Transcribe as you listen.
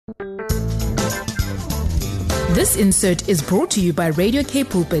This insert is brought to you by Radio K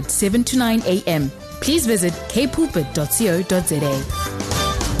Pulpit 7 to 9 a.m. Please visit kpulpit.co.za.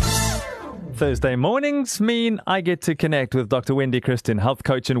 Thursday mornings mean I get to connect with Dr. Wendy, Christien, health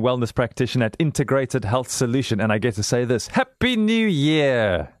coach and wellness practitioner at Integrated Health Solution. And I get to say this, Happy New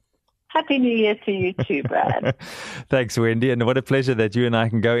Year! Happy New Year to you too, Brad. Thanks, Wendy. And what a pleasure that you and I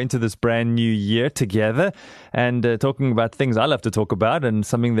can go into this brand new year together and talking about things I love to talk about and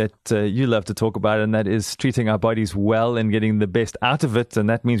something that you love to talk about, and that is treating our bodies well and getting the best out of it. And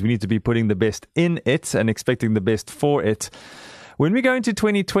that means we need to be putting the best in it and expecting the best for it. When we go into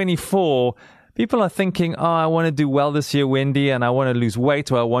 2024, people are thinking, I want to do well this year, Wendy, and I want to lose weight,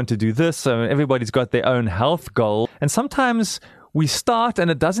 or I want to do this. So everybody's got their own health goal. And sometimes we start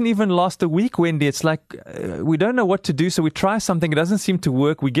and it doesn't even last a week, Wendy. It's like we don't know what to do, so we try something. It doesn't seem to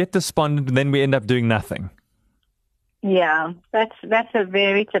work. We get despondent, and then we end up doing nothing. Yeah, that's a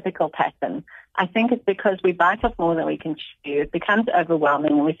very typical pattern. I think it's because we bite off more than we can chew. It becomes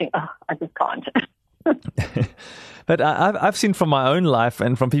overwhelming, and we think, I just can't. But I've seen from my own life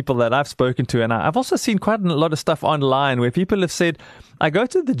and from people that I've spoken to, and I've also seen quite a lot of stuff online where people have said, I go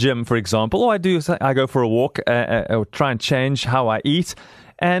to the gym, for example, or I go for a walk or try and change how I eat.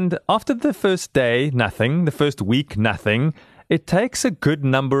 And after the first day, nothing. The first week, nothing. It takes a good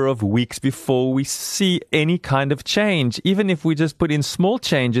number of weeks before we see any kind of change. Even if we just put in small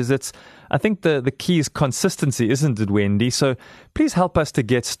changes, I think the key is consistency, isn't it, Wendy? So please help us to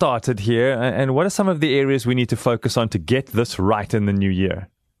get started here. And what are some of the areas we need to focus on to get this right in the new year?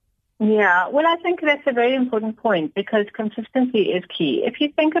 Yeah, well, I think that's a very important point because consistency is key. If you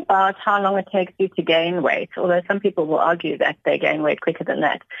think about how long it takes you to gain weight, although some people will argue that they gain weight quicker than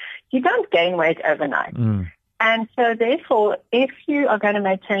that, you don't gain weight overnight. And so therefore, if you are going to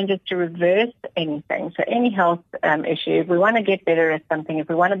make changes to reverse anything, so any health issue, if we want to get better at something, if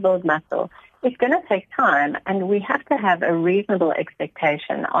we want to build muscle, it's going to take time, and we have to have a reasonable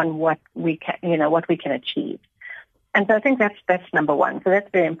expectation on what we can achieve. And so I think that's number one. So that's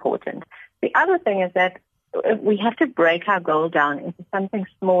very important. The other thing is that we have to break our goal down into something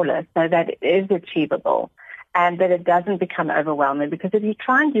smaller so that it is achievable and that it doesn't become overwhelming. Because if you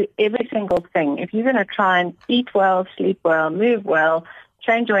try and do every single thing, if you're going to try and eat well, sleep well, move well,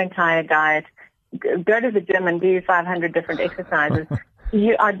 change your entire diet, go to the gym and do 500 different exercises,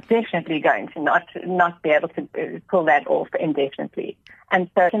 you are definitely going to not be able to pull that off indefinitely. And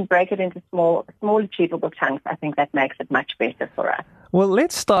so you can break it into small achievable chunks. I think that makes it much better for us. Well,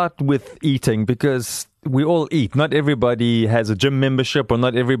 let's start with eating, because we all eat. Not everybody has a gym membership, or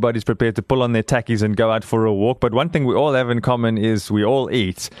not everybody's prepared to pull on their tackies and go out for a walk. But one thing we all have in common is we all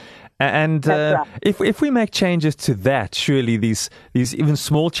eat. And right. if we make changes to that, surely these even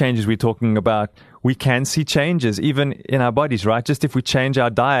small changes we're talking about, we can see changes even in our bodies, right? Just if we change our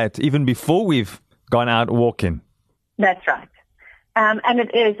diet even before we've gone out walking. That's right. And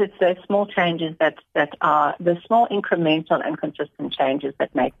it's those small changes that are the small incremental and consistent changes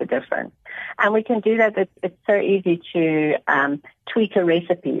that make the difference. And we can do that. It's so easy to tweak a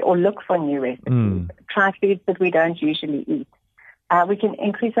recipe or look for new recipes, try foods that we don't usually eat. We can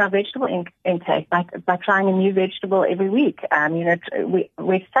increase our vegetable intake by trying a new vegetable every week.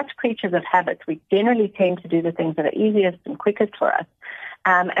 We're such creatures of habit. We generally tend to do the things that are easiest and quickest for us.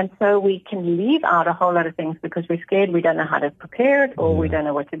 And so we can leave out a whole lot of things because we're scared we don't know how to prepare it, or we don't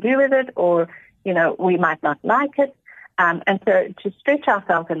know what to do with it, or, we might not like it. And so to stretch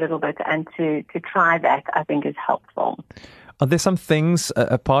ourselves a little bit and to try that, I think, is helpful. Are there some things,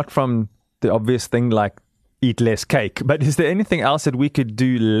 apart from the obvious thing like eat less cake, but is there anything else that we could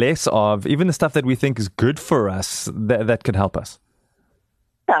do less of, even the stuff that we think is good for us, that could help us?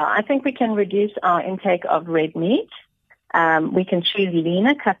 Yeah, I think we can reduce our intake of red meat. We can choose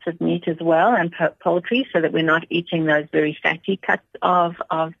leaner cuts of meat as well, and poultry, so that we're not eating those very fatty cuts of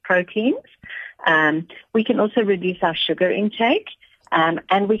proteins. We can also reduce our sugar intake,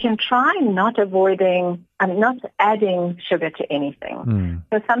 and we can try not adding sugar to anything.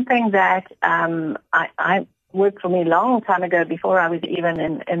 So something that I worked for me a long time ago, before I was even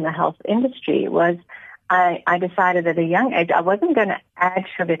in the health industry, was I decided at a young age I wasn't going to add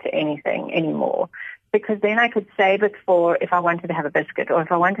sugar to anything anymore, because then I could save it for if I wanted to have a biscuit or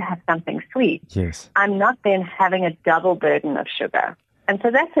if I want to have something sweet. Yes. I'm not then having a double burden of sugar. And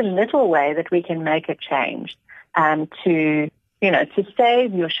so that's a little way that we can make a change to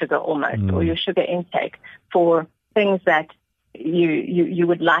save your sugar almost, or your sugar intake for things that you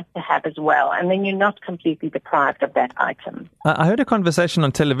would like to have as well, and then you're not completely deprived of that item. I heard a conversation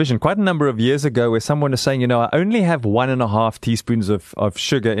on television quite a number of years ago where someone was saying, I only have 1.5 teaspoons of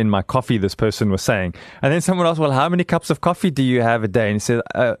sugar in my coffee, this person was saying. And then someone asked, well, how many cups of coffee do you have a day? And he said,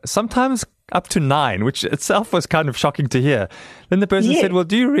 sometimes up to 9, which itself was kind of shocking to hear. Then the person said, well,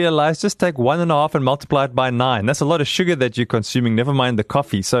 do you realize just take 1.5 and multiply it by 9? That's a lot of sugar that you're consuming, never mind the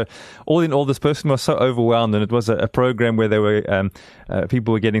coffee. So all in all, this person was so overwhelmed, and it was a program where there were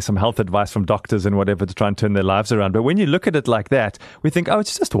people were getting some health advice from doctors and whatever to try and turn their lives around. But when you look at it like that, we think, oh,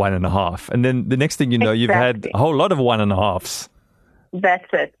 it's just 1.5. And then the next thing you know, you've had a whole lot of 1.5s. That's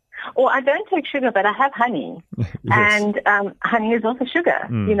it. Or I don't take sugar, but I have honey. Yes. And honey is also sugar,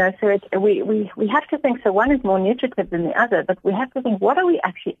 so we have to think, so one is more nutritive than the other, but we have to think, what are we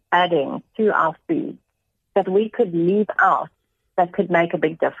actually adding to our food that we could leave out that could make a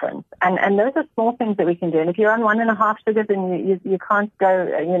big difference? And those are small things that we can do. And if you're on 1.5 sugar, then you can't go,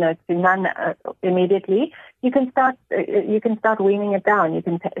 to none immediately. You can start weaning it down. You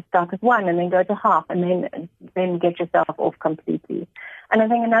can start with 1 and then go to half, and then get yourself off completely. And I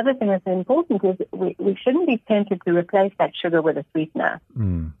think another thing that's important is we shouldn't be tempted to replace that sugar with a sweetener,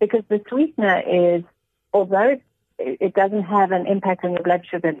 because the sweetener is, although it doesn't have an impact on your blood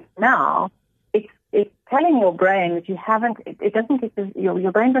sugar now, it's telling your brain that you haven't. It doesn't get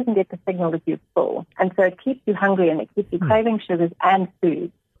your brain doesn't get the signal that you're full, and so it keeps you hungry and it keeps you craving sugars and food.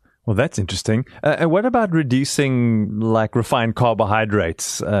 Well, that's interesting. And what about reducing like refined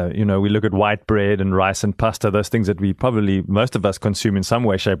carbohydrates? We look at white bread and rice and pasta, those things that we probably, most of us consume in some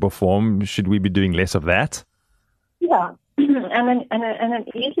way, shape or form. Should we be doing less of that? Yeah. And an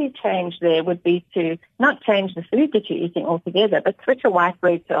easy change there would be to not change the food that you're eating altogether, but switch a white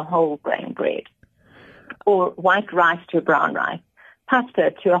bread to a whole grain bread, or white rice to a brown rice, pasta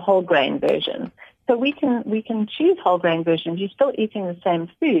to a whole grain version. So we can choose whole grain versions. You're still eating the same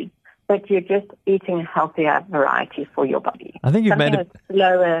food, but you're just eating a healthier variety for your body. I think you've made it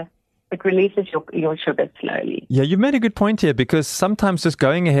slower. It releases your sugar slowly. Yeah, you made a good point here, because sometimes just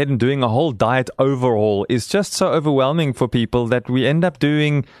going ahead and doing a whole diet overhaul is just so overwhelming for people that we end up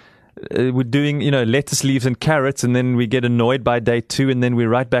doing lettuce leaves and carrots, and then we get annoyed by day 2, and then we're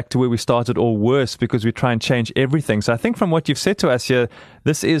right back to where we started, or worse, because we try and change everything. So I think from what you've said to us here,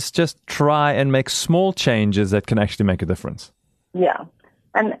 this is just try and make small changes that can actually make a difference. Yeah,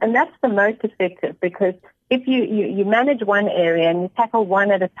 and that's the most effective, because if you manage one area and you tackle one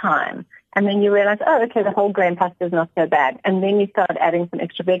at a time, and then you realize, oh, okay, the whole grain pasta is not so bad, and then you start adding some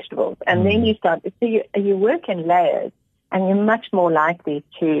extra vegetables, and then you work in layers, and you're much more likely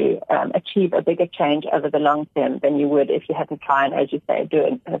to achieve a bigger change over the long term than you would if you had to try and, as you say,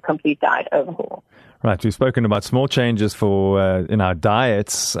 do a complete diet overhaul. Right. We've spoken about small changes for in our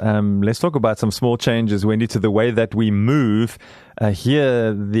diets. Let's talk about some small changes, Wendy, to the way that we move.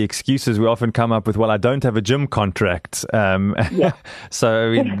 Here, the excuses we often come up with, well, I don't have a gym contract. So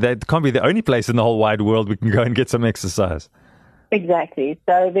that can't be the only place in the whole wide world we can go and get some exercise. Exactly.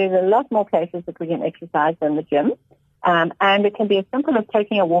 So there's a lot more places that we can exercise than the gym. And it can be as simple as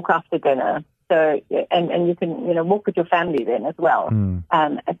taking a walk after dinner. So, and you can, walk with your family then as well.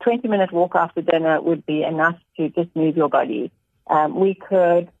 A 20-minute walk after dinner would be enough to just move your body. We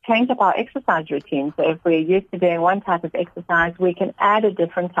could change up our exercise routine. So if we're used to doing one type of exercise, we can add a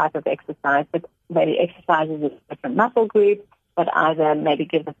different type of exercise that maybe exercises a different muscle group, but either maybe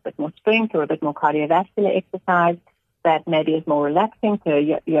gives us a bit more strength or a bit more cardiovascular exercise that maybe is more relaxing, so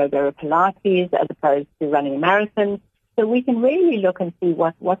yoga or Pilates as opposed to running a marathon. So we can really look and see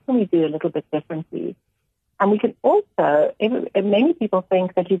what can we do a little bit differently. And we can also, many people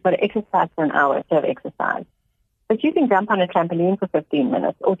think that you've got to exercise for an hour to have exercise. But you can jump on a trampoline for 15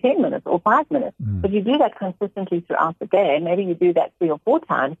 minutes or 10 minutes or 5 minutes. But you do that consistently throughout the day, and maybe you do that 3 or 4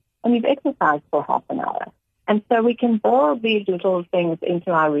 times, and you've exercised for half an hour. And so we can build these little things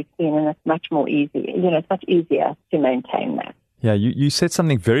into our routine, and it's much more easy. It's much easier to maintain that. Yeah, you said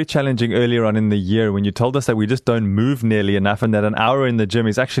something very challenging earlier on in the year when you told us that we just don't move nearly enough, and that an hour in the gym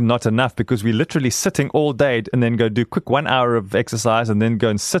is actually not enough, because we're literally sitting all day and then go do quick 1 hour of exercise and then go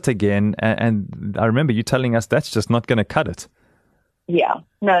and sit again. And I remember you telling us that's just not going to cut it. Yeah,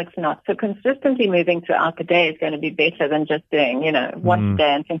 no, it's not. So consistently moving throughout the day is going to be better than just doing, one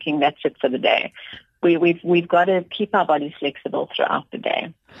day and thinking that's it for the day. We've got to keep our bodies flexible throughout the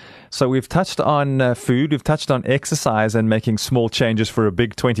day. So we've touched on food, we've touched on exercise and making small changes for a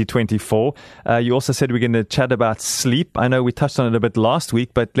big 2024. You also said we're going to chat about sleep. I know we touched on it a bit last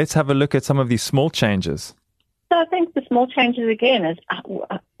week, but let's have a look at some of these small changes. So I think the small changes again is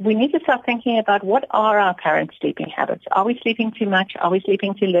we need to start thinking about what are our current sleeping habits. Are we sleeping too much? Are we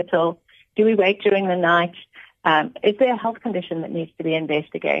sleeping too little? Do we wake during the night? Is there a health condition that needs to be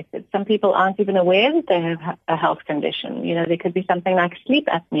investigated? Some people aren't even aware that they have a health condition. There could be something like sleep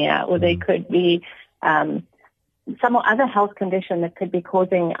apnea, or there could be some other health condition that could be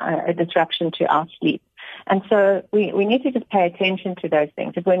causing a disruption to our sleep. And so we need to just pay attention to those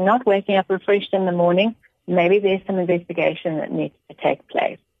things. If we're not waking up refreshed in the morning, maybe there's some investigation that needs to take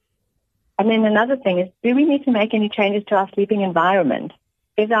place. And then another thing is, do we need to make any changes to our sleeping environment?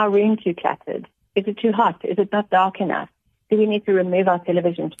 Is our room too cluttered? Is it too hot? Is it not dark enough? Do we need to remove our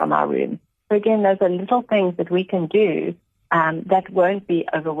televisions from our room? So again, those are little things that we can do that won't be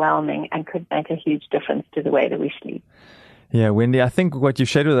overwhelming and could make a huge difference to the way that we sleep. Yeah, Wendy, I think what you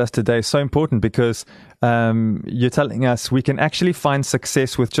shared with us today is so important because you're telling us we can actually find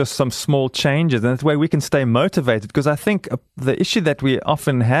success with just some small changes, and that way we can stay motivated. Because I think the issue that we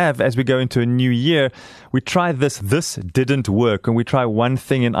often have as we go into a new year, we try this didn't work, and we try one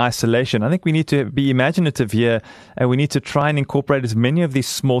thing in isolation. I think we need to be imaginative here, and we need to try and incorporate as many of these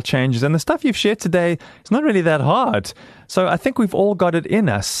small changes. And the stuff you've shared today is not really that hard. So I think we've all got it in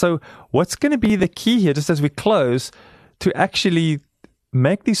us. So what's going to be the key here, just as we close, to actually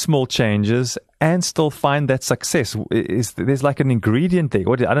make these small changes and still find that success? There's like an ingredient there.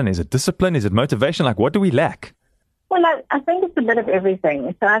 I don't know, is it discipline? Is it motivation? Like, what do we lack? Well, I think it's a bit of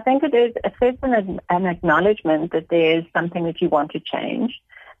everything. So I think it is first an acknowledgement that there's something that you want to change.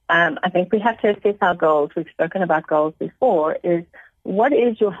 I think we have to assess our goals. We've spoken about goals before. Is what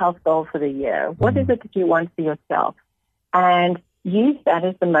is your health goal for the year? What is it that you want for yourself? And use that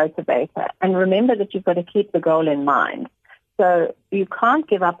as the motivator. And remember that you've got to keep the goal in mind. So you can't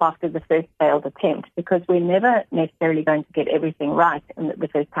give up after the first failed attempt, because we're never necessarily going to get everything right the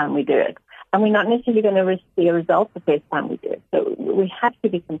first time we do it. And we're not necessarily going to see a result the first time we do it. So we have to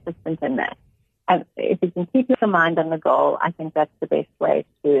be consistent in that. And if you can keep your mind on the goal, I think that's the best way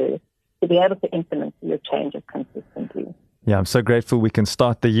to be able to implement your changes consistently. Yeah, I'm so grateful we can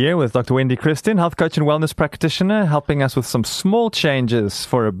start the year with Dr. Wendy Christien, health coach and wellness practitioner, helping us with some small changes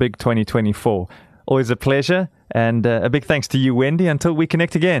for a big 2024. Always a pleasure, and a big thanks to you, Wendy, until we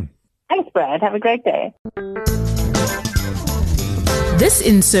connect again. Thanks, Brad. Have a great day. This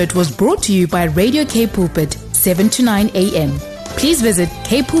insert was brought to you by Radio K Pulpit, 7 to 9 a.m. Please visit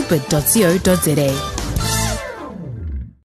kpulpit.co.za.